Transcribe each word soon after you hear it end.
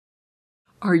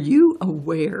Are you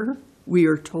aware we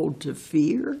are told to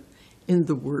fear in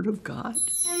the Word of God?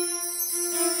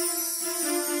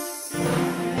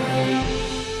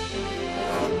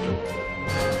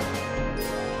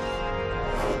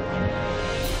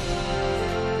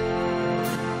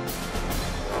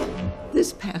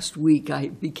 This past week, I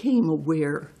became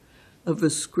aware of a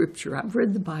scripture. I've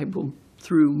read the Bible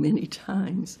through many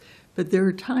times, but there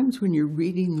are times when you're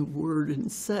reading the Word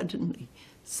and suddenly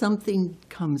something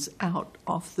comes out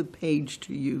off the page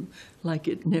to you like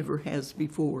it never has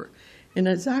before. And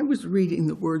as I was reading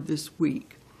the Word this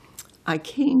week, I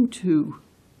came to,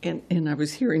 and I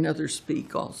was hearing others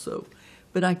speak also,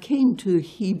 but I came to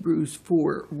Hebrews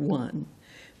 4:1.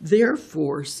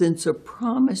 Therefore, since a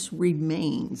promise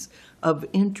remains of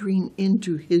entering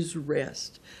into his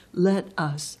rest, let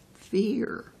us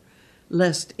fear,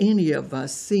 lest any of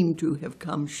us seem to have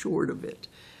come short of it.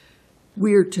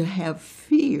 We're to have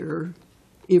fear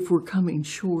if we're coming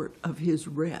short of his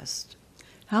rest.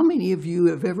 How many of you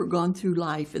have ever gone through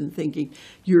life and thinking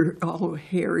you're all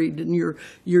harried and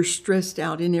you're stressed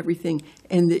out and everything,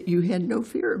 and that you had no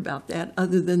fear about that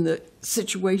other than the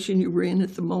situation you were in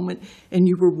at the moment, and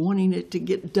you were wanting it to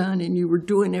get done and you were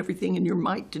doing everything in your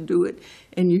might to do it,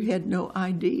 and you had no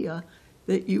idea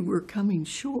that you were coming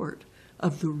short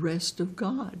of the rest of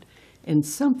God and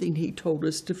something he told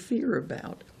us to fear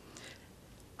about?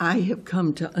 I have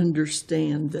come to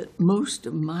understand that most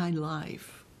of my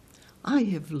life I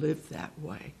have lived that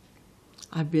way.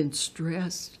 I've been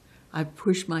stressed. I've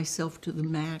pushed myself to the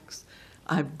max.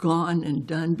 I've gone and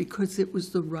done because it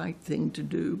was the right thing to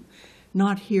do.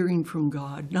 Not hearing from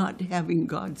God, not having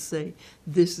God say,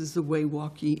 this is the way,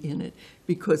 walk ye in it,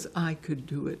 because I could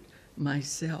do it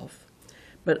myself.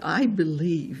 But I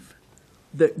believe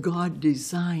that God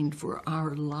designed for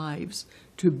our lives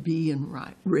to be in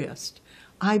rest.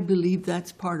 I believe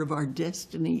that's part of our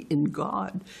destiny in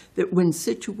God, that when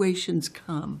situations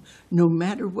come, no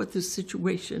matter what the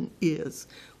situation is,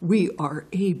 we are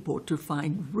able to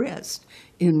find rest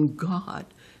in God,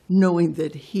 knowing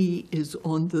that he is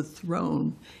on the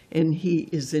throne and he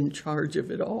is in charge of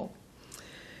it all.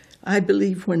 I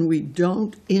believe when we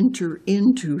don't enter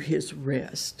into his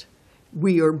rest,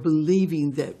 we are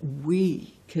believing that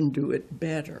we can do it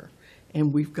better,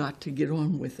 and we've got to get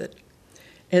on with it.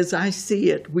 As I see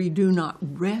it, we do not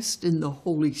rest in the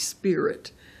Holy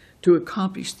Spirit to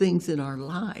accomplish things in our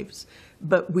lives,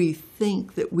 but we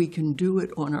think that we can do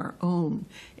it on our own.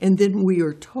 And then we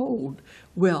are told,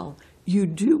 well, you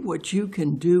do what you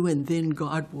can do and then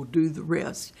God will do the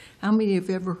rest. How many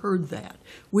have ever heard that?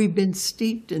 We've been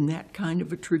steeped in that kind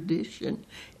of a tradition.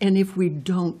 And if we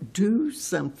don't do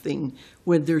something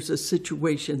when there's a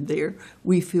situation there,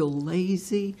 we feel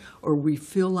lazy, or we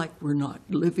feel like we're not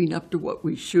living up to what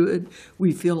we should.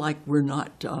 We feel like we're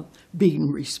not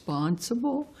being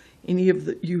responsible.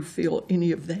 You feel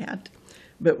any of that?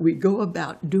 But we go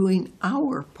about doing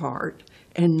our part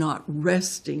and not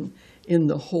resting in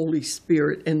the Holy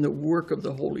Spirit and the work of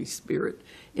the Holy Spirit.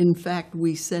 In fact,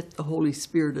 we set the Holy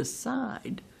Spirit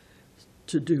aside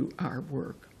to do our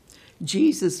work.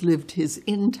 Jesus lived his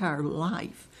entire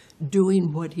life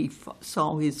doing what he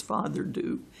saw his Father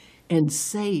do and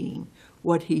saying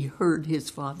what he heard his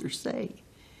Father say.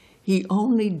 He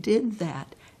only did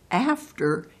that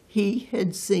after he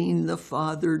had seen the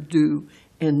Father do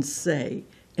and say,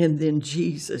 and then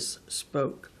Jesus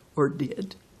spoke or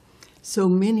did. So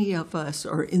many of us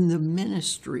are in the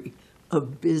ministry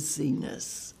of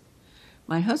busyness.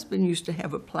 My husband used to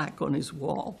have a plaque on his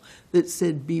wall that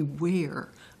said, beware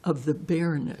of the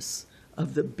barrenness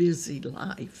of the busy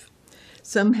life.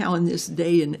 Somehow in this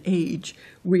day and age,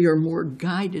 we are more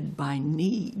guided by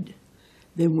need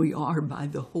than we are by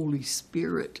the Holy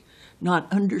Spirit.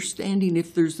 Not understanding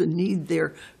if there's a need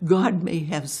there, God may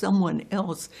have someone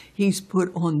else he's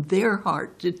put on their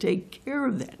heart to take care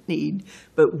of that need,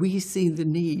 but we see the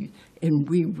need and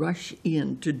we rush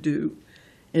in to do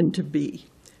and to be.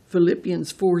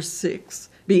 Philippians 4:6,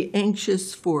 be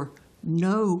anxious for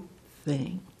no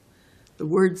thing. The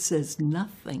word says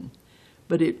nothing,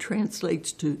 but it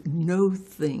translates to no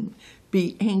thing.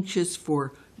 Be anxious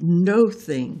for no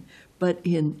thing, but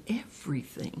in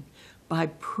everything, by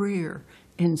prayer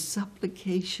and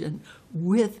supplication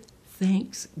with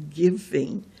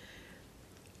thanksgiving.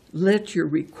 Let your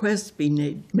requests be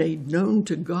made known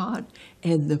to God,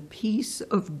 and the peace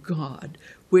of God,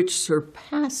 which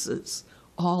surpasses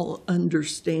all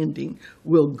understanding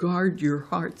will guard your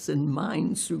hearts and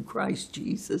minds through Christ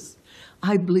Jesus.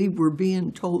 I believe we're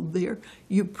being told there,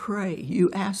 you pray, you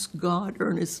ask God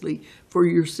earnestly for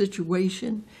your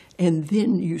situation, and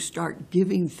then you start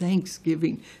giving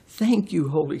thanksgiving. Thank you,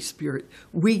 Holy Spirit.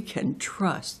 We can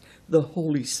trust the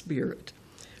Holy Spirit.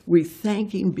 We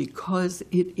thank Him because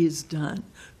it is done.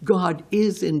 God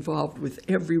is involved with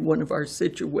every one of our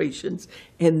situations,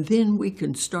 and then we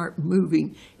can start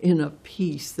moving in a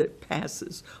peace that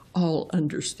passes all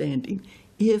understanding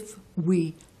if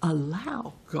we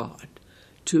allow God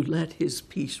to let His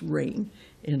peace reign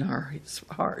in our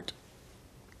heart.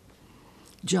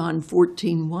 John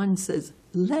 14:1 says,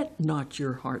 "Let not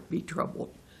your heart be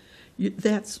troubled."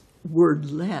 That's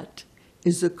word "let"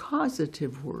 is a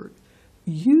causative word.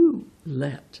 You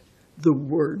let the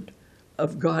word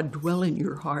of God dwell in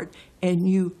your heart, and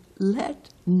you let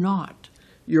not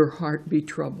your heart be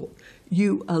troubled.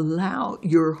 You allow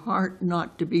your heart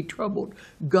not to be troubled.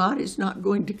 God is not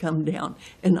going to come down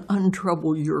and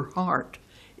untrouble your heart.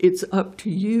 It's up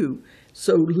to you.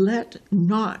 So let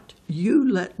not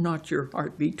your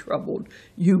heart be troubled.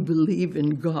 You believe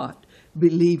in God.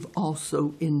 Believe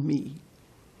also in me.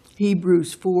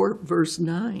 Hebrews 4, verse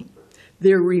 9.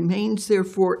 There remains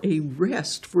therefore a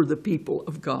rest for the people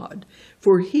of God.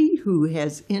 For he who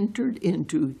has entered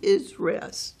into his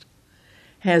rest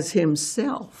has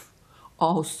himself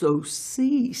also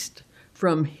ceased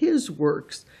from his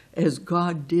works as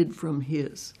God did from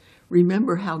his.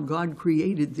 Remember how God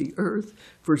created the earth.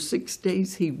 For 6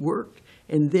 days he worked,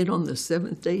 and then on the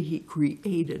seventh day he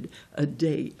created a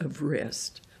day of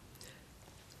rest.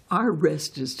 Our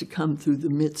rest is to come through the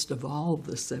midst of all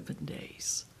the 7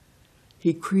 days.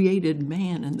 He created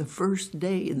man, and the first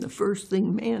day, and the first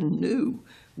thing man knew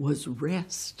was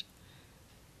rest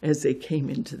as they came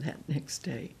into that next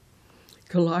day.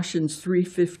 Colossians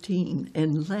 3:15,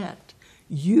 and let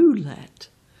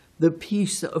the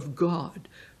peace of God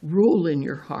rule in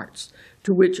your hearts,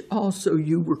 to which also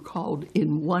you were called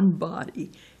in one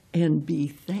body, and be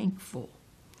thankful.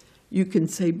 You can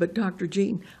say, but Dr.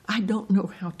 Jean, I don't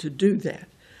know how to do that.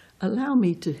 Allow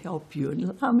me to help you, and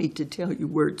allow me to tell you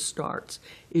where it starts.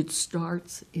 It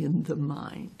starts in the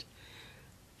mind.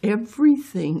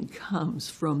 Everything comes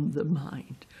from the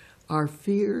mind. Our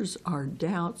fears, our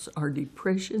doubts, our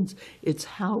depressions, it's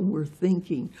how we're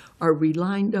thinking. Are we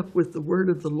lined up with the word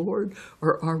of the Lord,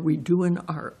 or are we doing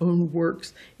our own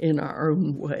works in our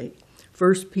own way?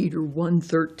 1 Peter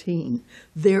 1:13,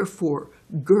 therefore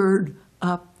gird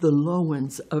up the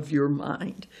loins of your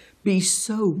mind. Be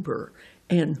sober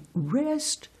and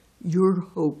rest your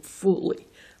hope fully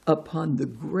upon the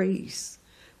grace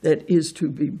that is to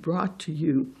be brought to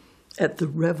you at the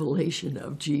revelation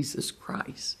of Jesus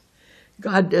Christ.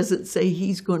 God doesn't say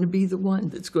he's going to be the one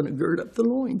that's going to gird up the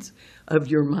loins of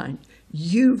your mind.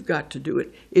 You've got to do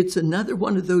it. It's another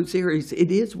one of those areas. It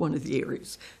is one of the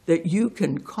areas that you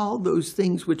can call those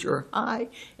things which are high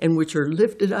and which are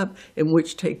lifted up and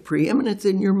which take preeminence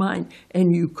in your mind,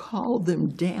 and you call them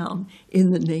down in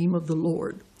the name of the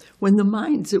Lord. When the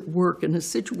mind's at work and a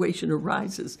situation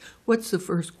arises, what's the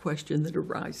first question that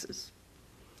arises?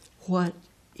 What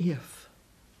if?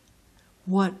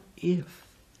 What if?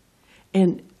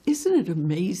 And isn't it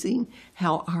amazing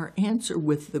how our answer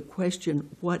with the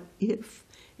question, what if,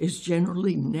 is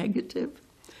generally negative?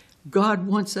 God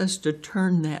wants us to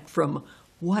turn that from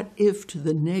what if to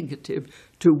the negative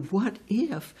to what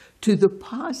if to the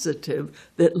positive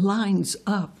that lines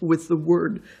up with the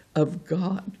Word of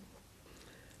God.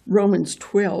 Romans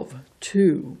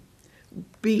 12:2.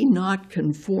 Be not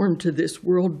conformed to this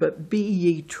world, but be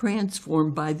ye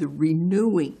transformed by the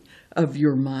renewing of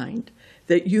your mind,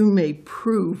 that you may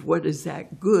prove what is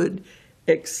that good,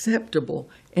 acceptable,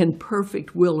 and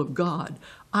perfect will of God.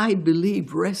 I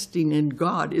believe resting in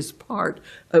God is part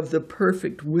of the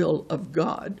perfect will of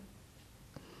God.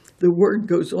 The Word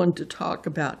goes on to talk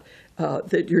about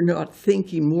that you're not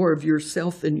thinking more of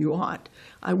yourself than you ought.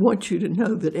 I want you to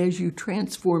know that as you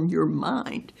transform your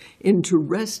mind into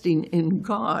resting in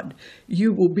God,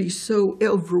 you will be so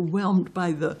overwhelmed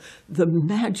by the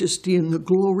majesty and the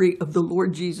glory of the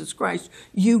Lord Jesus Christ,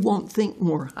 you won't think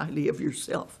more highly of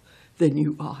yourself than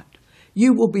you ought.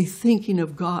 You will be thinking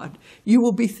of God. You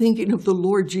will be thinking of the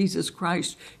Lord Jesus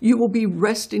Christ. You will be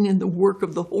resting in the work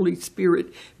of the Holy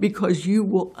Spirit because you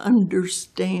will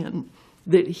understand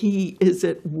that He is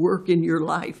at work in your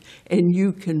life, and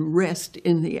you can rest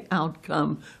in the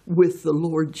outcome with the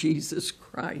Lord Jesus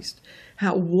Christ.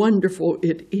 How wonderful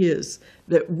it is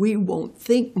that we won't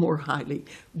think more highly.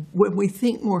 When we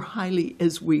think more highly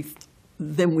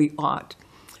than we ought,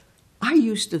 I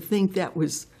used to think that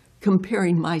was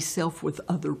comparing myself with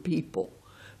other people.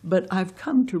 But I've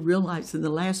come to realize in the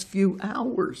last few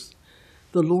hours,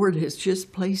 the Lord has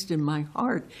just placed in my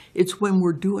heart, it's when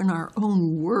we're doing our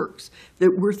own works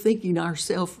that we're thinking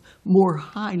ourselves more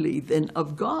highly than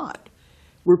of God.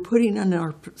 We're putting in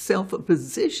ourselves a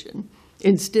position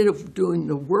instead of doing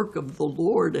the work of the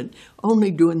Lord and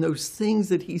only doing those things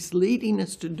that He's leading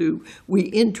us to do.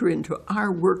 We enter into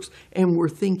our works and we're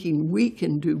thinking we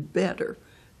can do better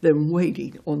than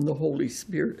waiting on the Holy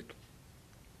Spirit.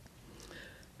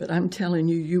 But I'm telling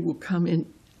you, you will come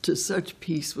into such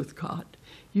peace with God.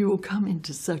 You will come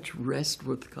into such rest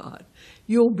with God.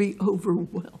 You'll be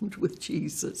overwhelmed with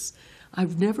Jesus.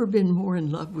 I've never been more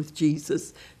in love with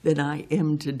Jesus than I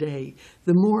am today.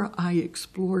 The more I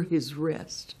explore His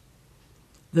rest,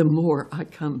 the more I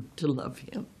come to love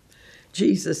Him.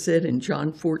 Jesus said in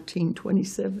John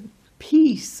 14:27,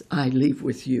 "Peace I leave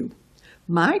with you.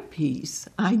 My peace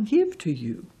I give to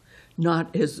you.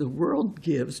 Not as the world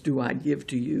gives do I give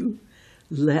to you.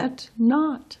 Let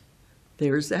not,"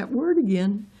 there's that word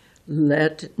again,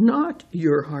 "let not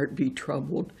your heart be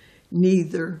troubled,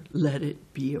 neither let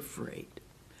it be afraid."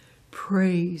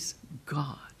 Praise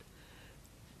God.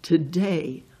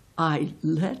 Today, I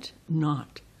let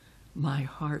not my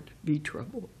heart be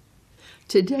troubled.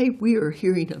 Today, we are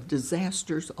hearing of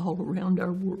disasters all around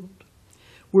our world.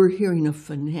 We're hearing of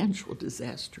financial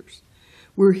disasters.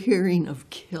 We're hearing of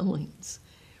killings.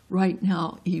 Right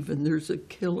now, even, there's a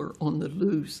killer on the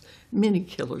loose, many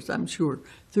killers, I'm sure,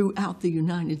 throughout the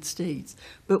United States.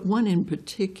 But one in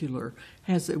particular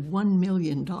has a $1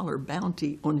 million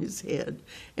bounty on his head.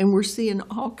 And we're seeing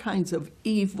all kinds of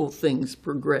evil things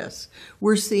progress.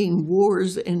 We're seeing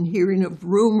wars and hearing of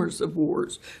rumors of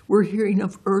wars. We're hearing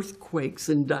of earthquakes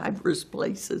in diverse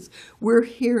places. We're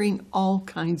hearing all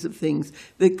kinds of things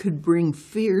that could bring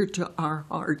fear to our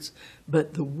hearts.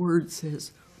 But the word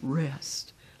says,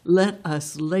 rest. Let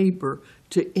us labor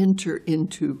to enter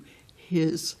into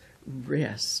His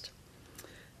rest.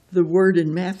 The word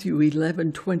in Matthew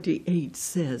 11:28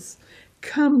 says,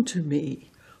 "Come to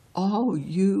me, all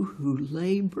you who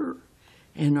labor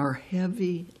and are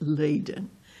heavy laden."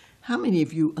 How many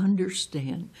of you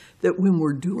understand that when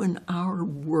we're doing our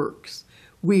works,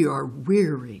 we are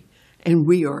weary and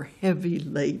we are heavy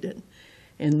laden?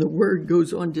 And the word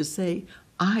goes on to say,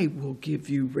 "I will give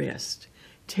you rest.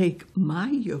 Take my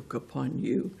yoke upon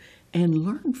you and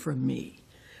learn from me,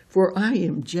 for I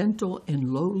am gentle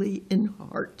and lowly in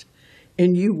heart,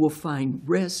 and you will find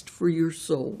rest for your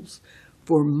souls.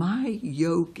 For my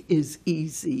yoke is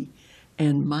easy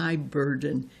and my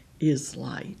burden is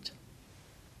light."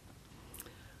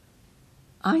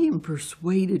 I am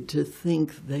persuaded to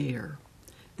think there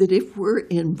that if we're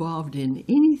involved in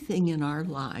anything in our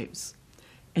lives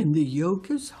and the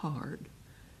yoke is hard,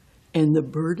 and the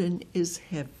burden is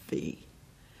heavy,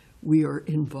 we are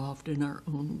involved in our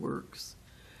own works.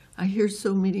 I hear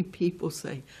so many people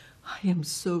say, "I am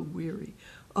so weary.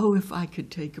 Oh, if I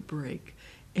could take a break."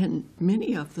 And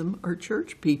many of them are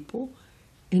church people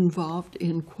involved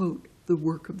in, quote, the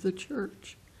work of the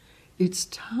church. It's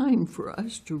time for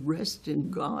us to rest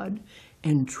in God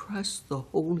and trust the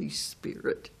Holy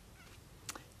Spirit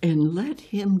and let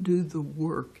Him do the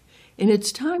work. And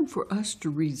it's time for us to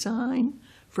resign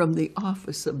from the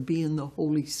office of being the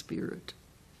Holy Spirit.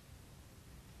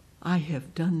 I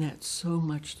have done that so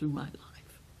much through my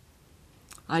life.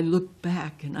 I look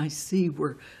back and I see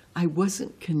where I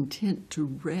wasn't content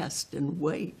to rest and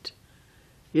wait.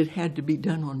 It had to be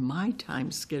done on my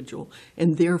time schedule,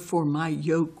 and therefore my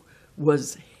yoke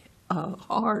was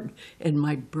hard and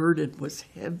my burden was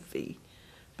heavy.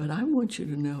 But I want you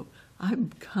to know, I'm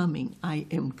coming. I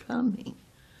am coming.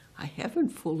 I haven't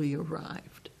fully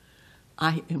arrived.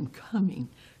 I am coming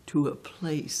to a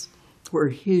place where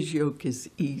His yoke is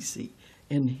easy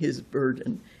and His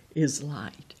burden is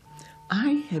light.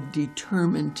 I have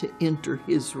determined to enter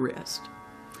His rest.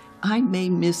 I may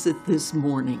miss it this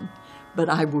morning, but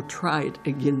I will try it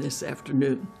again this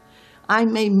afternoon. I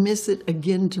may miss it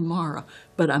again tomorrow,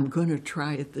 but I'm going to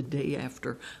try it the day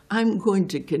after. I'm going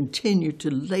to continue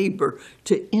to labor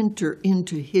to enter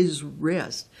into His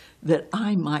rest, that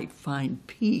I might find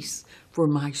peace for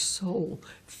my soul,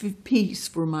 peace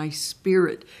for my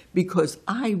spirit, because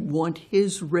I want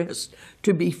His rest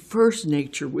to be first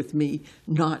nature with me,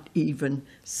 not even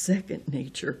second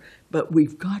nature. But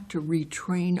we've got to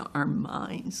retrain our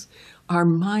minds. Our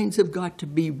minds have got to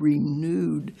be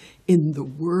renewed in the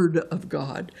Word of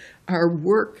God. Our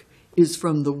work is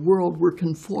from the world. We're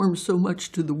conformed so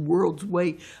much to the world's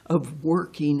way of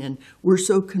working, and we're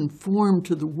so conformed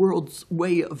to the world's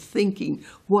way of thinking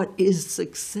what is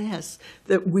success,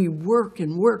 that we work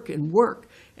and work and work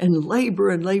and labor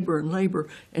and labor and labor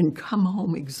and come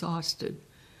home exhausted.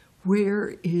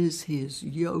 Where is his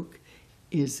yoke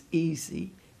is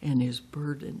easy and his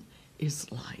burden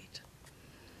is light.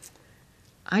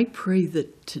 I pray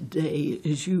that today,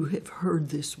 as you have heard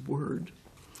this word,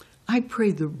 I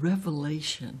pray the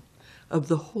revelation of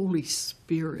the Holy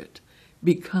Spirit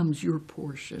becomes your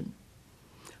portion.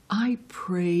 I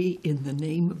pray in the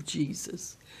name of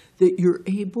Jesus that you're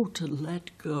able to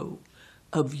let go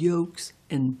of yokes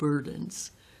and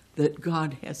burdens that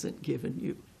God hasn't given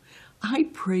you. I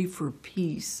pray for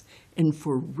peace and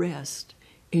for rest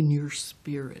in your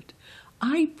spirit.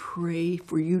 I pray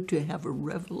for you to have a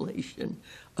revelation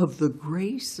of the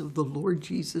grace of the Lord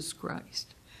Jesus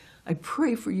Christ. I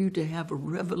pray for you to have a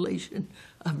revelation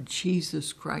of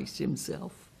Jesus Christ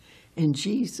himself. And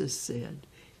Jesus said,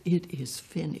 "It is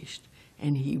finished."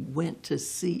 And he went to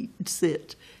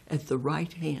sit at the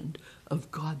right hand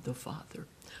of God the Father.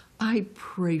 I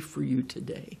pray for you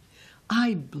today.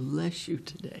 I bless you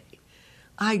today.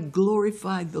 I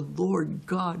glorify the Lord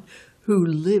God who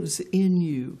lives in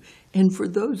you. And for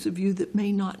those of you that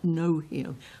may not know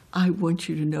him, I want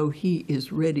you to know he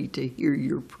is ready to hear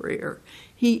your prayer.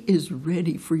 He is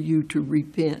ready for you to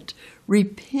repent.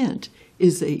 Repent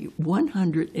is a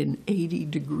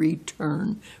 180-degree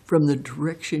turn from the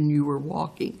direction you are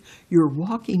walking. You're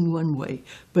walking one way,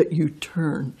 but you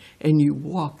turn and you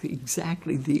walk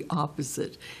exactly the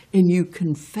opposite. And you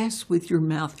confess with your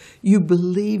mouth, you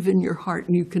believe in your heart,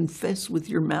 and you confess with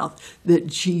your mouth that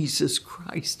Jesus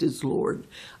Christ is Lord.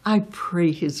 I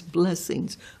pray his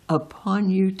blessings upon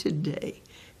you today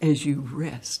as you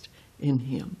rest in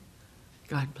him.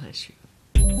 God bless you.